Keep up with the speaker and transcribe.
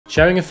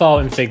Sharing a file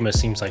in Figma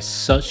seems like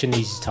such an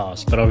easy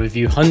task, but I'll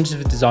review hundreds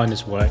of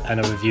designers' work and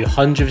I'll review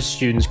hundreds of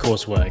students'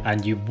 coursework,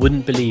 and you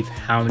wouldn't believe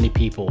how many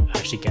people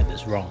actually get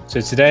this wrong.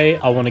 So today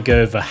I want to go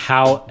over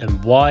how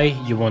and why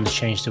you want to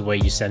change the way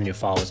you send your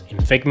files in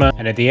Figma,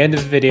 and at the end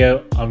of the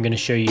video I'm going to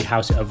show you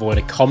how to avoid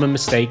a common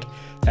mistake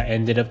that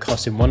ended up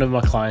costing one of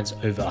my clients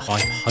over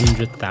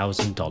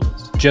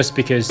 $500,000 just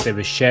because they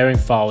were sharing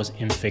files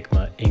in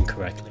Figma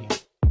incorrectly.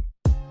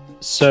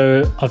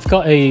 So I've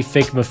got a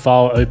Figma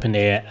file open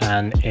here,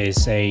 and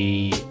it's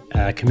a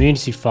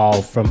community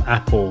file from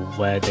Apple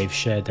where they've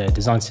shared their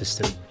design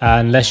system.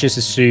 And let's just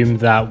assume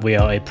that we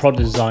are a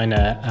product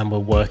designer and we're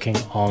working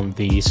on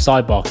the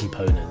sidebar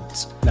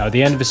components. Now at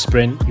the end of a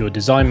sprint, your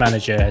design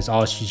manager has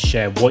asked you to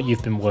share what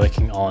you've been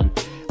working on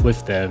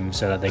with them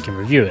so that they can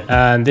review it.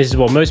 And this is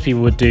what most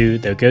people would do.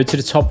 They'll go to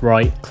the top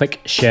right,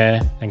 click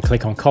share, and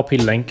click on copy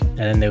link, and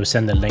then they will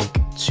send the link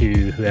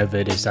to whoever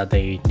it is that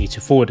they need to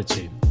forward it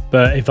to.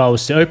 But if I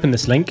was to open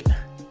this link,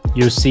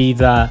 you'll see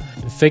that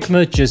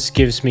Figma just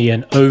gives me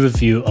an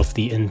overview of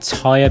the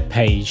entire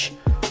page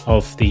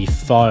of the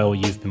file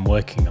you've been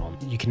working on.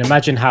 You can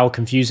imagine how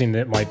confusing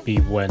that might be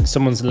when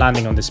someone's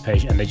landing on this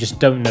page and they just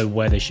don't know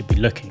where they should be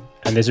looking.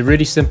 And there's a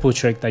really simple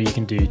trick that you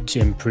can do to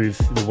improve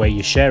the way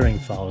you're sharing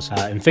files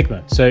in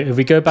Figma. So if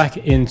we go back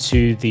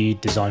into the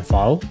design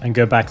file and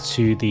go back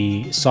to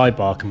the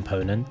sidebar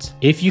component,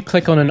 if you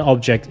click on an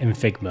object in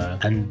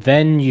Figma and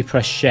then you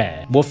press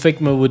share, what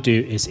Figma will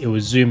do is it will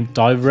zoom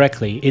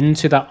directly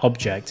into that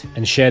object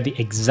and share the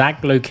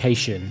exact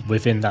location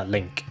within that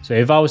link. So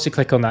if I was to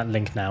click on that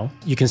link now,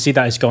 you can see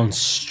that it's gone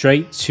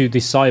straight to the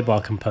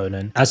sidebar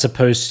component as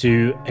opposed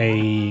to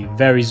a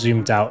very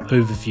zoomed out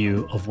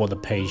overview of what the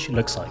page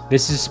looks like.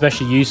 This is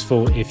especially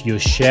useful if you're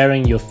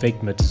sharing your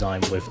Figma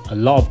design with a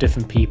lot of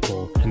different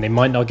people and they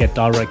might not get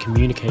direct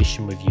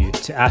communication with you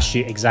to ask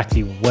you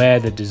exactly where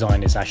the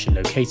design is actually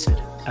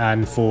located.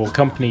 And for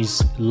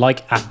companies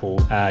like Apple,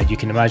 you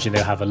can imagine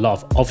they'll have a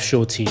lot of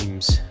offshore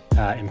teams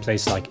in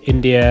places like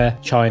India,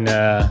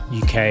 China,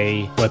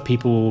 UK, where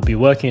people will be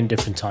working in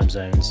different time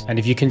zones. And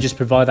if you can just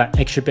provide that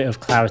extra bit of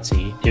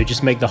clarity, it'll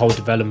just make the whole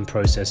development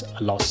process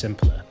a lot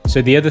simpler.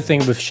 So the other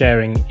thing with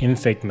sharing in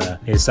Figma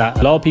is that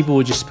a lot of people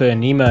will just put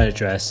an email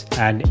address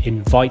and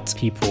invite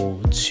people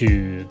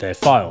to their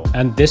file.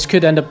 And this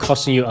could end up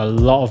costing you a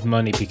lot of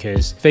money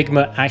because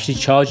Figma actually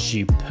charges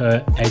you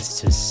per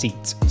editor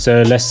seat.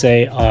 So let's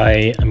say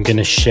I am going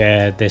to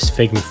share this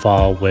Figma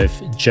file with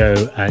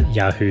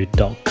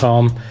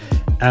joe@yahoo.com.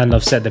 and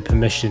I've set the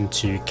permission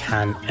to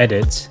can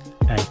edit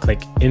and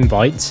click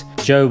invite.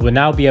 Joe will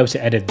now be able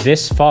to edit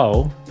this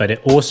file, but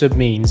it also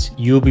means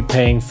you'll be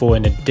paying for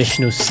an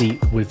additional seat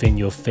within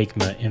your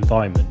Figma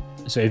environment.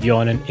 So if you're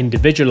on an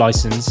individual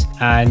license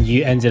and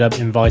you ended up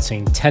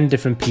inviting 10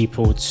 different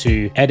people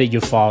to edit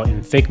your file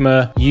in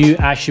Figma, you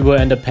actually will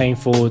end up paying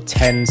for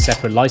 10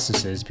 separate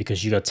licenses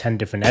because you got 10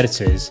 different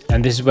editors.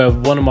 And this is where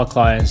one of my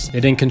clients, they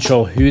didn't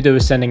control who they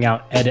were sending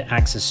out edit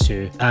access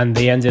to, and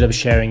they ended up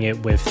sharing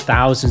it with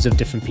thousands of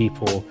different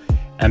people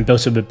and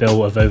built up a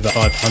bill of over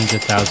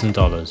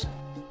 $500,000.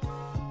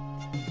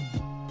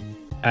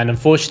 And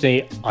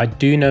unfortunately, I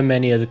do know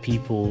many other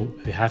people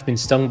who have been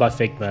stung by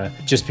Figma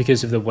just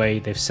because of the way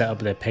they've set up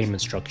their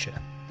payment structure.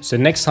 So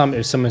next time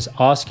if someone's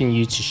asking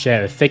you to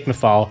share a Figma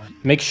file,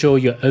 make sure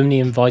you're only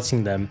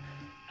inviting them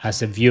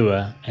as a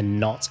viewer and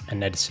not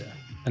an editor,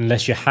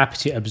 unless you're happy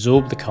to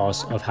absorb the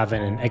cost of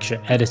having an extra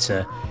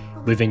editor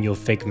within your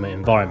Figma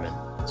environment.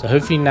 So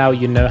hopefully now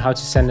you know how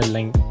to send a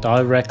link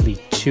directly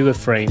to a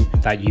frame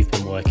that you've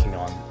been working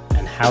on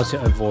and how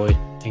to avoid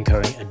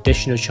incurring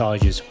additional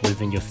charges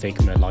within your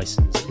Figma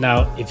license.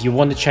 Now, if you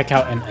want to check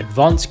out an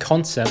advanced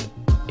concept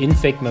in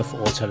Figma for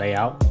auto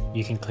layout,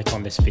 you can click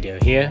on this video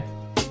here.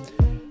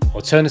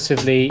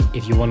 Alternatively,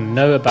 if you want to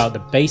know about the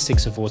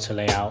basics of auto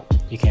layout,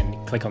 you can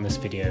click on this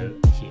video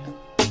here.